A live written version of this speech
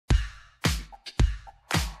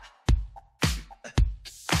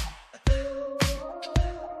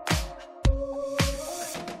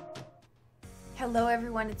Hello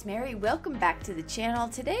everyone, it's Mary. Welcome back to the channel.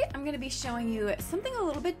 Today I'm going to be showing you something a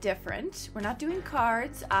little bit different. We're not doing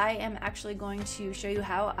cards. I am actually going to show you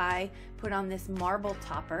how I put on this marble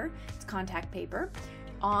topper, it's contact paper,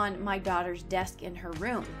 on my daughter's desk in her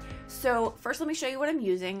room. So first let me show you what I'm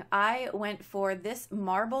using. I went for this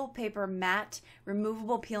marble paper matte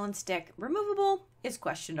removable peel and stick. Removable is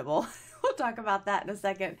questionable. We'll talk about that in a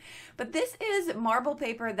second. But this is marble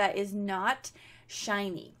paper that is not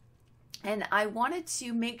shiny. And I wanted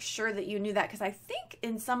to make sure that you knew that because I think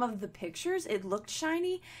in some of the pictures it looked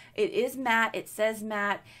shiny. It is matte, it says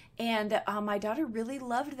matte, and my daughter really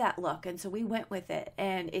loved that look, and so we went with it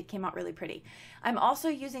and it came out really pretty. I'm also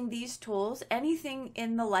using these tools. Anything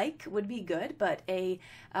in the like would be good, but an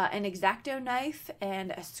X-Acto knife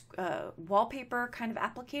and a wallpaper kind of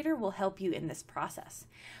applicator will help you in this process.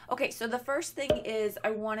 Okay, so the first thing is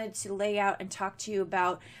I wanted to lay out and talk to you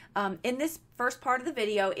about, in this first part of the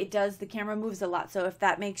video, the camera moves a lot, so if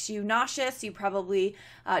that makes you nauseous, you probably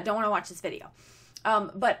don't want to watch this video.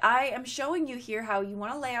 But I am showing you here how you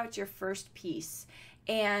want to lay out your first piece,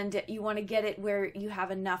 and you want to get it where you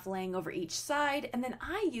have enough laying over each side, and then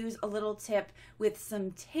I use a little tip with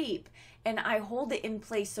some tape and I hold it in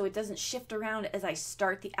place so it doesn't shift around as I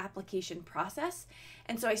start the application process.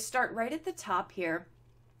 And so I start right at the top here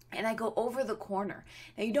and I go over the corner.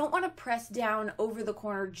 Now you don't want to press down over the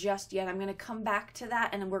corner just yet. I'm going to come back to that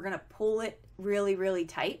and we're going to pull it really, really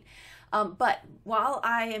tight. But while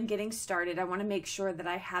I am getting started, I want to make sure that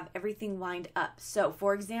I have everything lined up. So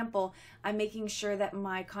for example, I'm making sure that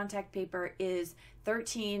my contact paper is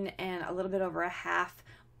 13 and a little bit over a half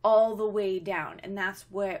all the way down. And that's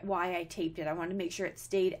why I taped it. I wanted to make sure it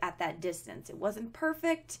stayed at that distance. It wasn't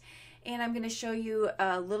perfect. And I'm going to show you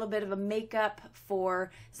a little bit of a makeup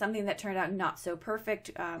for something that turned out not so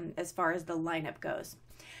perfect as far as the lineup goes.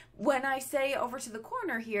 When I say over to the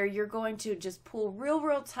corner here, you're going to just pull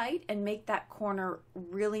real tight and make that corner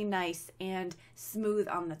really nice and smooth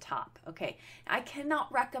on the top. Okay, I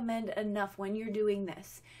cannot recommend enough when you're doing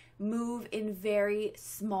this, move in very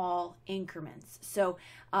small increments. So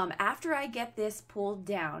after I get this pulled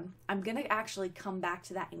down, I'm going to actually come back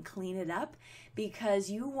to that and clean it up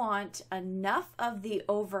because you want enough of the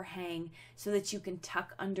overhang so that you can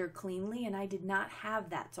tuck under cleanly, and I did not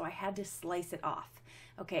have that, so I had to slice it off.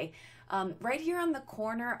 Okay, right here on the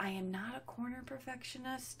corner, I am not a corner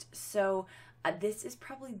perfectionist, so this is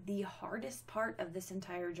probably the hardest part of this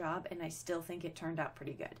entire job, and I still think it turned out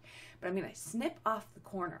pretty good. But I'm going to snip off the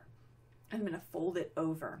corner. I'm going to fold it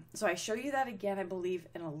over. So I show you that again, I believe,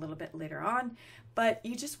 in a little bit later on, but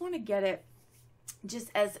you just want to get it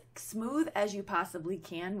just as smooth as you possibly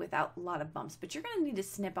can without a lot of bumps. But you're going to need to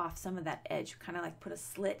snip off some of that edge, kind of like put a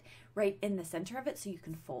slit right in the center of it so you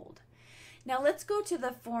can fold. Now let's go to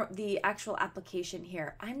the actual application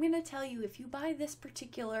here. I'm going to tell you, if you buy this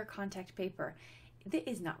particular contact paper, it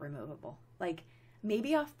is not removable. Like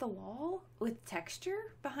maybe off the wall with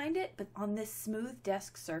texture behind it, but on this smooth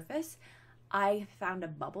desk surface, I found a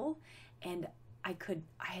bubble and I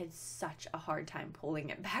had such a hard time pulling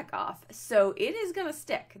it back off. So it is going to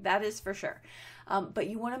stick, that is for sure. But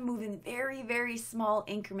you want to move in very small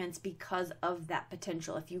increments because of that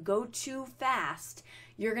potential. If you go too fast,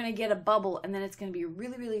 you're going to get a bubble and then it's going to be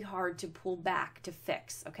really hard to pull back to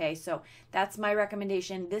fix. Okay, so that's my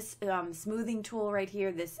recommendation. This smoothing tool right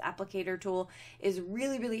here, this applicator tool, is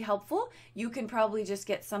really helpful. You can probably just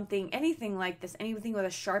get anything like this, anything with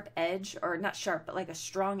a sharp edge, or not sharp, but like a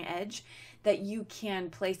strong edge that you can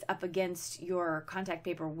place up against your contact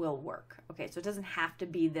paper will work. Okay, so it doesn't have to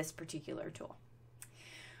be this particular tool.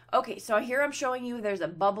 Okay, so here I'm showing you there's a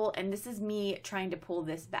bubble, and this is me trying to pull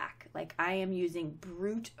this back. Like I am using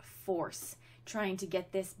brute force trying to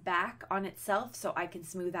get this back on itself so I can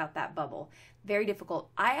smooth out that bubble. Very difficult.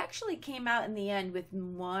 I actually came out in the end with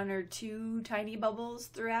 1 or 2 tiny bubbles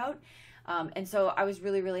throughout. And so I was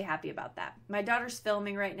really happy about that. My daughter's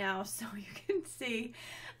filming right now, so you can see,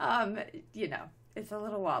 you know, it's a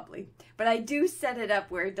little wobbly. But I do set it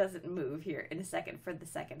up where it doesn't move here in a second for the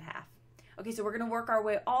second half. Okay, so we're going to work our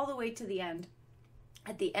way all the way to the end.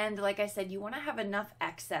 At the end, like I said, you want to have enough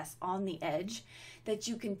excess on the edge that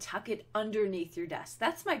you can tuck it underneath your desk.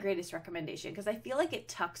 That's my greatest recommendation because I feel like it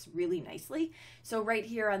tucks really nicely. So right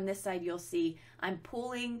here on this side, you'll see I'm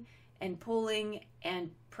pulling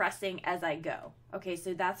and pressing as I go. Okay,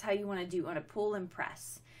 so that's how you want to do. You want to pull and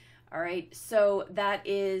press. All right, so that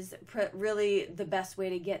is really the best way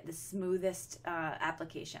to get the smoothest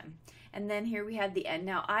application. And then here we have the end.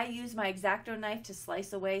 Now I use my X-Acto knife to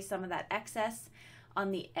slice away some of that excess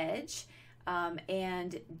on the edge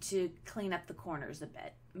and to clean up the corners a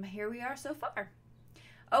bit. Here we are so far.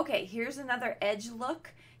 Okay, here's another edge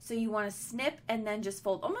look. So you want to snip and then just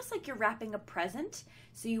fold, almost like you're wrapping a present.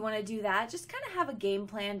 So you want to do that. Just kind of have a game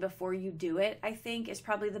plan before you do it, I think is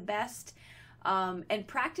probably the best. And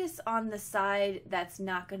practice on the side that's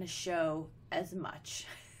not going to show as much.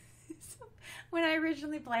 So when I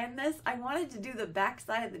originally planned this, I wanted to do the back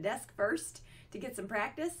side of the desk first to get some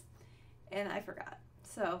practice, and I forgot.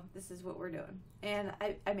 So this is what we're doing, and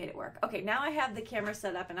I made it work. Okay, now I have the camera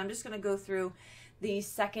set up, and I'm just going to go through the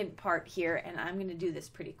second part here, and I'm going to do this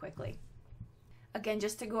pretty quickly. Again,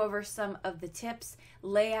 just to go over some of the tips,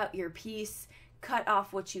 lay out your piece, cut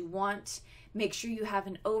off what you want, make sure you have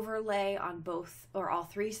an overlay on both or all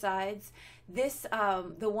three sides. This,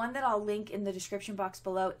 the one that I'll link in the description box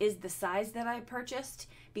below is the size that I purchased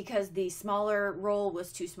because the smaller roll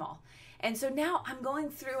was too small. And so now I'm going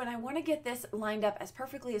through and I want to get this lined up as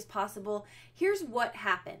perfectly as possible. Here's what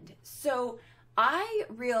happened. So I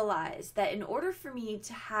realized that in order for me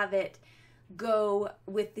to have it go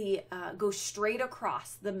with the, go straight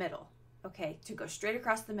across the middle, okay, to go straight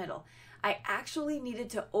across the middle, I actually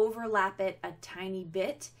needed to overlap it a tiny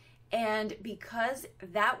bit. And because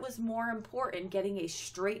that was more important, getting a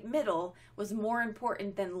straight middle was more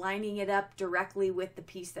important than lining it up directly with the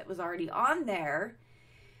piece that was already on there,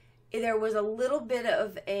 there was a little bit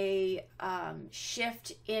of a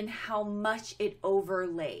shift in how much it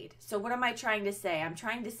overlaid. So what am I trying to say? I'm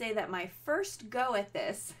trying to say that my first go at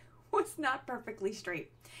this was not perfectly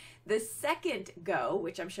straight. The second go,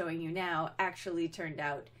 which I'm showing you now, actually turned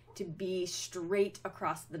out to be straight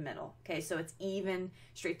across the middle. Okay, so it's even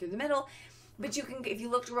straight through the middle. But you can, if you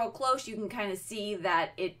looked real close, you can kind of see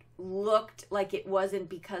that it looked like it wasn't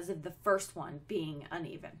because of the first one being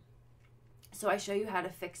uneven. So I show you how to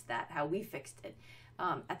fix that, how we fixed it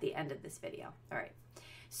at the end of this video. All right.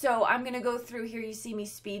 So I'm going to go through here. You see me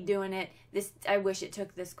speed doing it. This, I wish it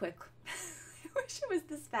took this quick. I wish it was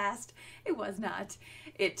this fast. It was not.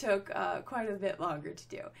 It took quite a bit longer to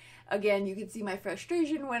do. Again, you can see my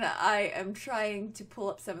frustration when I am trying to pull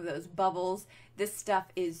up some of those bubbles. This stuff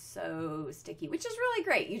is so sticky, which is really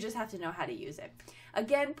great. You just have to know how to use it.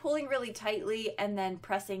 Again, pulling really tightly and then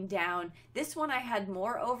pressing down. This one I had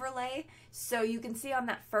more overlay, so you can see on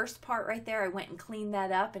that first part right there, I went and cleaned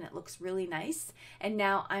that up and it looks really nice. And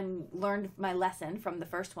now I'm learned my lesson from the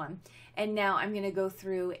first one. And now I'm gonna go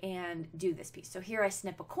through and do this piece. So here I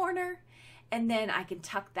snip a corner and then I can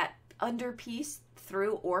tuck that under piece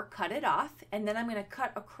through or cut it off. And then I'm gonna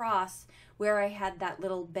cut across where I had that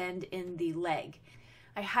little bend in the leg.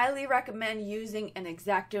 I highly recommend using an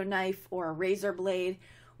X-Acto knife or a razor blade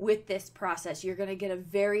with this process. You're going to get a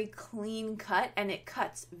very clean cut and it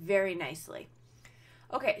cuts very nicely.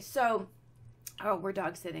 Okay, so, oh, we're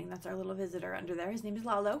dog sitting. That's our little visitor under there. His name is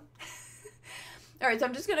Lalo. All right, so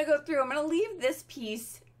I'm just going to go through. I'm going to leave this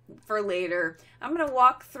piece for later. I'm going to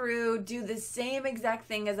walk through, do the same exact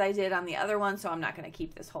thing as I did on the other one, so I'm not going to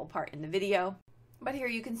keep this whole part in the video. But here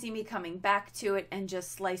you can see me coming back to it and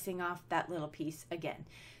just slicing off that little piece again.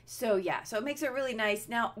 So yeah, so it makes it really nice.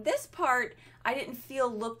 Now this part I didn't feel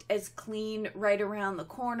looked as clean right around the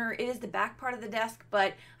corner. It is the back part of the desk,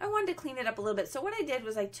 but I wanted to clean it up a little bit. So what I did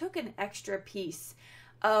was I took an extra piece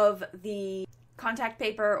of the contact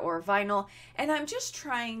paper or vinyl, and I'm just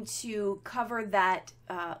trying to cover that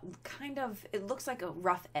kind of, it looks like a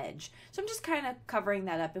rough edge. So I'm just kind of covering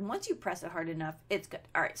that up, and once you press it hard enough, it's good.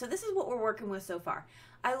 All right, so this is what we're working with so far.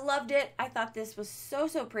 I loved it. I thought this was so,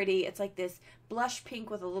 so pretty. It's like this blush pink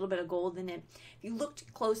with a little bit of gold in it. If you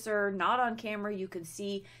looked closer, not on camera, you could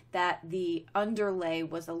see that the underlay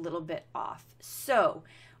was a little bit off. So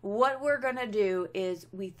what we're gonna do is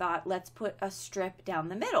we thought, let's put a strip down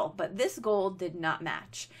the middle, but this gold did not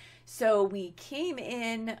match. So we came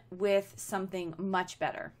in with something much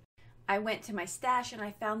better. I went to my stash and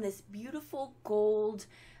I found this beautiful gold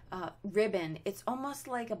ribbon. It's almost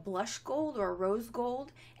like a blush gold or a rose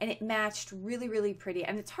gold, and it matched really, really pretty.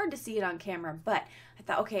 And it's hard to see it on camera, but I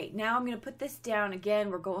thought, okay, now I'm going to put this down again.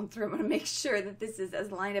 We're going through. I'm going to make sure that this is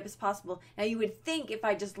as lined up as possible. Now, you would think if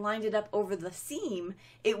I just lined it up over the seam,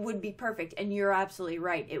 it would be perfect. And you're absolutely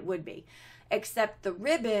right. It would be. Except the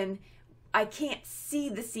ribbon, I can't see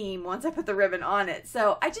the seam once I put the ribbon on it.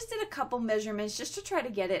 So I just did a couple measurements just to try to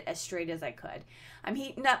get it as straight as I could. I'm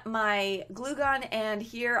heating up my glue gun, and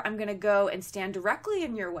here I'm going to go and stand directly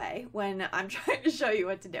in your way when I'm trying to show you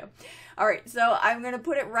what to do. All right, so I'm going to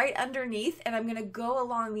put it right underneath, and I'm going to go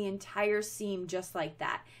along the entire seam just like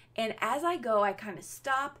that. And as I go, I kind of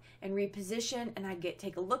stop and reposition, and I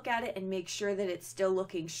take a look at it and make sure that it's still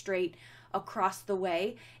looking straight across the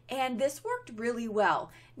way, and this worked really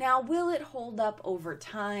well. Now, will it hold up over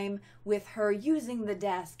time with her using the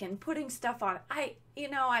desk and putting stuff on? I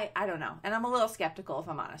don't know, and I'm a little skeptical, if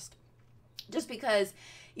I'm honest. Just because,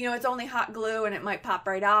 it's only hot glue and it might pop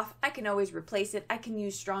right off. I can always replace it. I can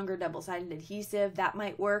use stronger double-sided adhesive. That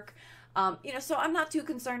might work. So I'm not too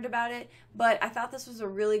concerned about it, but I thought this was a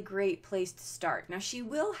really great place to start. Now, she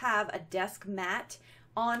will have a desk mat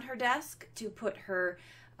on her desk to put her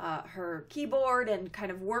keyboard and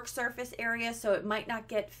kind of work surface area, so it might not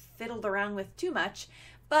get fiddled around with too much,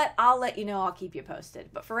 but I'll let you know. I'll keep you posted.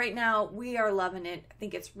 But for right now, we are loving it. I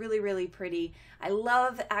think it's really, really pretty. I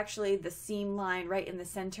love actually the seam line right in the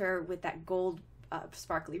center with that gold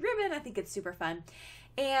sparkly ribbon. I think it's super fun.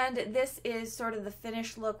 And this is sort of the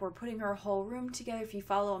finished look. We're putting her whole room together. If you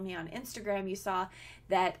follow me on Instagram, you saw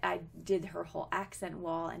that I did her whole accent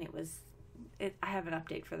wall, and I have an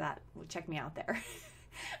update for that. Well, check me out there.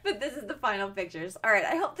 But this is the final pictures. All right,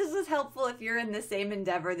 I hope this was helpful if you're in the same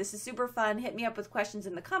endeavor. This is super fun. Hit me up with questions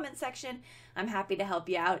in the comment section. I'm happy to help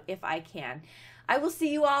you out if I can. I will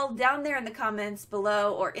see you all down there in the comments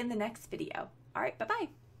below or in the next video. All right, bye-bye.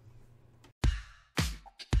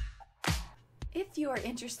 If you are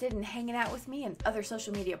interested in hanging out with me and other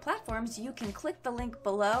social media platforms, you can click the link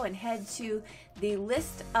below and head to the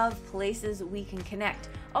list of places we can connect.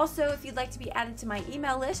 Also, if you'd like to be added to my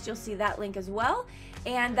email list, you'll see that link as well.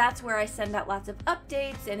 And that's where I send out lots of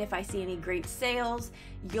updates, and if I see any great sales,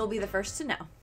 you'll be the first to know.